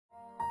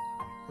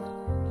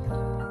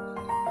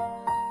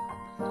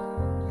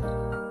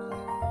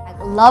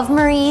Love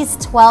Marie's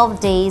 12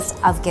 Days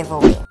of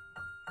Giveaway.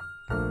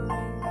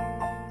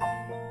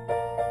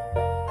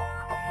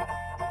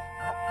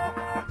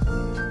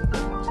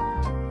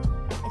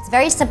 It's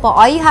very simple.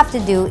 All you have to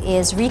do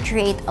is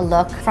recreate a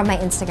look from my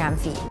Instagram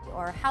feed,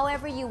 or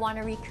however you want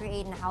to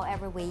recreate and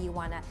however way you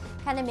want to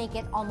kind of make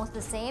it almost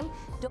the same.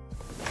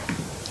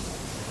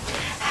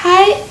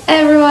 Hi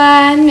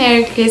everyone!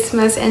 Merry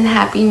Christmas and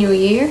Happy New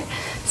Year!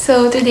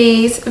 So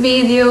today's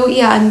video,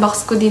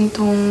 i-unbox ko din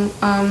tong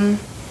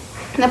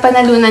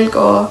napanalunan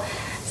ko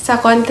sa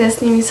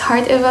contest ni Miss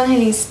Heart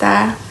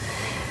Evangelista.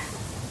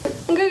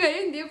 Ang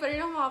gagayon, hindi pa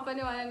rin ako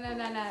makapaniwala na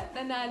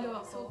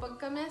nanalo ako. So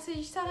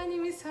pagka-message sa akin ni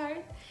Miss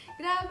Heart,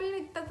 grabe,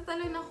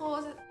 nagtatalon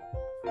ako.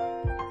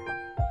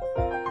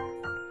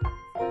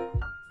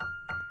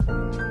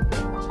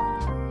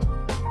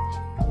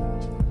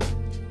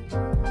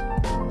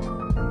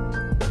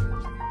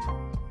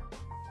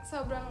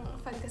 Sobrang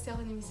fan kasi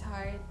ako ni Miss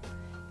Heart.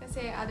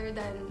 Kasi other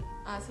than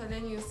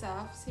Solen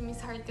Yusuf, si Miss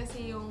Heart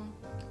kasi yung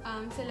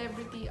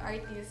celebrity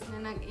artist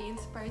na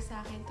nag-inspire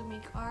sa akin to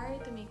make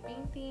art, to make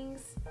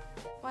paintings.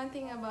 One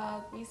thing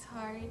about Miss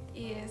Heart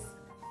is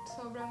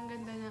sobrang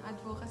ganda ng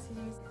advocacy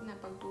niya na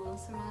pagtulong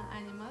sa mga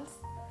animals.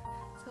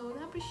 So,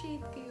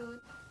 na-appreciate ko yun.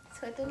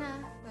 So, ito na.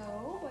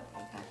 So, what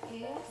I got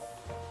is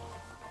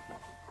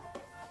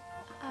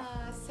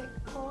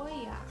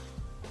sequoia.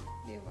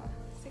 Diba?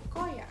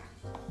 Sequoia.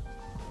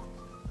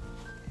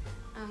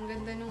 Ang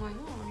ganda nung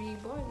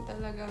ribbon.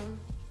 Talagang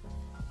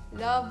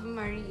Love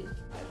Marie.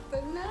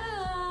 Ito na!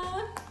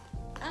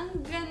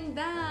 Ang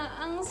ganda!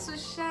 Ang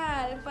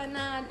sosyal!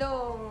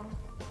 Panalo!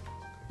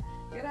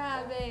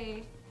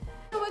 Grabe!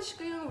 Na-watch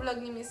ko yung vlog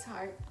ni Miss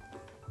Heart.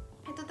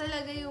 Ito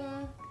talaga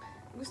yung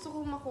gusto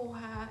kong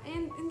makuha.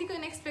 And hindi ko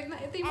na-expect na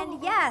ito yung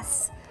And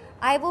yes!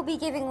 I will be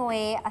giving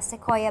away a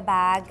Sequoia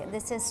bag.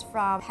 This is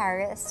from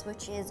Paris,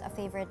 which is a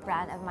favorite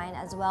brand of mine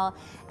as well.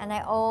 And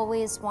I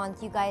always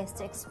want you guys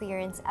to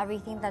experience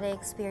everything that I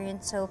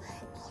experience. So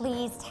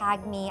please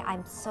tag me.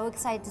 I'm so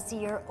excited to see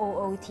your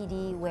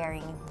OOTD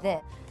wearing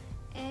this.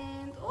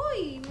 And,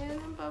 uy!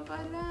 Meron pa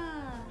pala.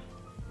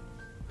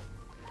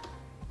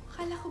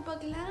 Akala ko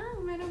bag lang.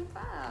 Meron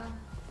pa.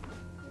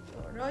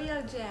 Ito,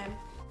 Royal Gem.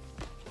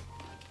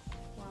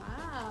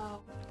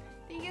 Wow!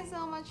 Thank you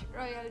so much,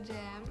 Royal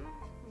Gem.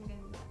 Ang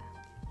ganda.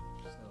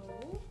 So,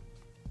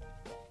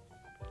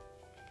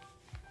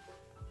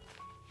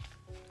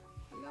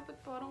 dapat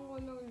parang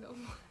walang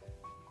laman.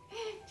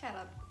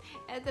 Charot.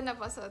 Ito na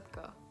pasot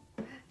ko.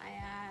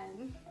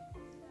 Ayan.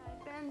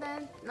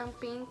 Pendant ng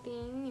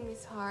painting ni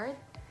Miss Heart.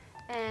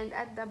 And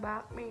at the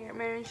back,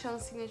 meron siyang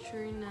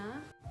signature na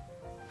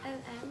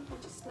LM,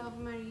 which is Love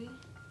Marie.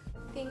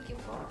 Thank you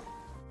po.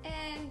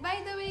 And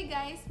by the way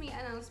guys, may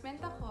announcement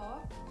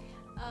ako.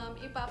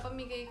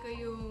 Ipapamigay ko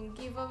yung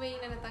giveaway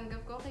na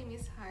natanggap ko kay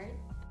Miss Heart.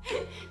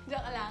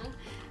 Joke lang.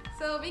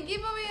 So, may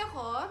giveaway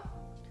ako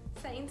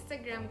sa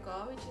Instagram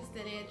ko, which is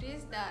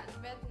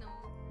deletris.vetno.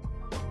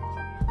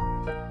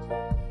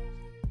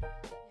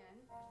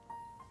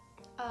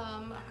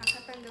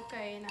 Makakatanggap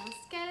kayo ng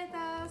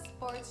skeletal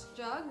sports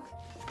jug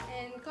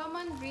and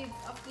common breeds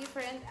of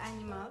different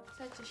animals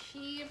such as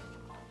sheep,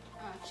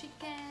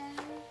 chicken,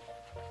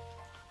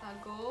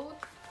 goat,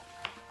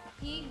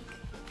 pig,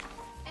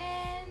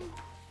 and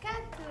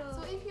cattle.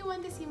 So if you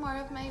want to see more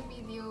of my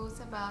videos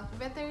about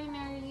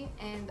veterinary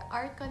and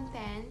art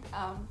content,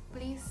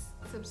 please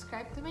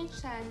subscribe to my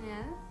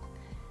channel.